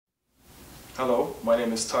Hello, my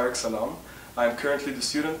name is Tarek Salam. I am currently the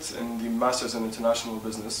student in the Masters in International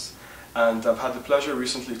Business, and I've had the pleasure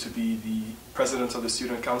recently to be the President of the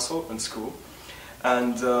Student Council in school.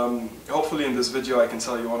 And hopefully in this video I can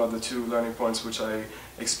tell you one of the two learning points which I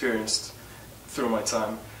experienced through my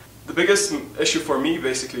time. The biggest issue for me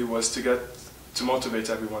basically was to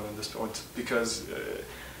motivate everyone in this point, because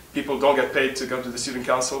people don't get paid to go to the Student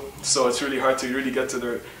Council, so it's really hard to really get to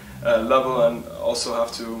their level and also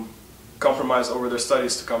have to compromise over their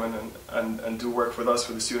studies to come in and do work with us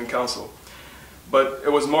for the Student Council. But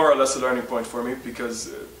it was more or less a learning point for me,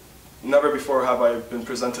 because never before have I been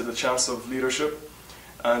presented a chance of leadership,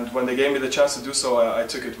 and when they gave me the chance to do so, I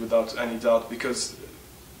took it without any doubt, because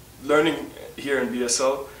learning here in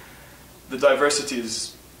BSL, the diversity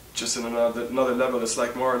is just in another level. It's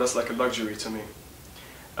like more or less like a luxury to me.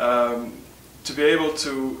 To be able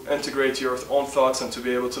to integrate your own thoughts and to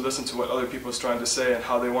be able to listen to what other people are trying to say and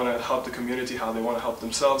how they want to help the community, how they want to help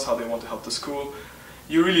themselves, how they want to help the school,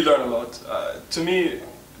 you really learn a lot. To me,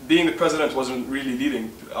 being the president wasn't really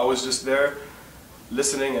leading. I was just there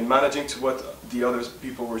listening and managing to what the other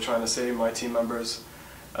people were trying to say, my team members.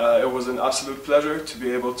 It was an absolute pleasure to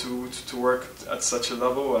be able to work at such a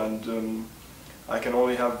level, and I can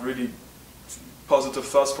only have really positive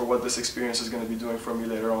thoughts for what this experience is going to be doing for me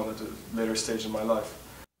later on at a later stage in my life.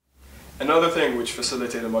 Another thing which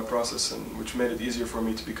facilitated my process and which made it easier for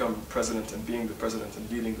me to become president and being the president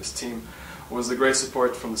and leading this team was the great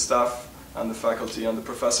support from the staff and the faculty and the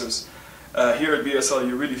professors. Here at BSL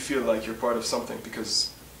you really feel like you're part of something,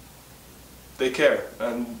 because they care,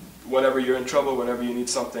 and whenever you're in trouble, whenever you need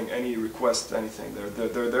something, any request, anything,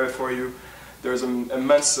 they're there for you. There's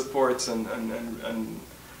immense support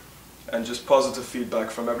and just positive feedback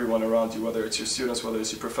from everyone around you, whether it's your students, whether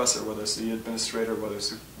it's your professor, whether it's the administrator, whether it's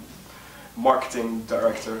the marketing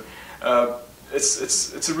director.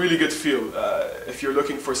 It's a really good feel. If you're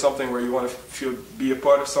looking for something where you want to be a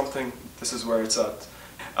part of something, this is where it's at.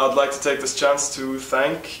 I'd like to take this chance to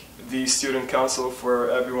thank the Student Council for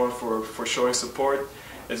everyone for showing support.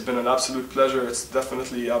 It's been an absolute pleasure. It's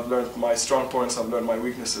definitely, I've learned my strong points, I've learned my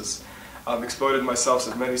weaknesses. I've exploited myself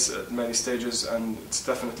at many stages, and it's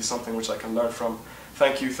definitely something which I can learn from.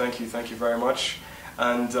 Thank you very much,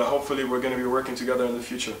 and hopefully we're going to be working together in the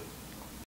future.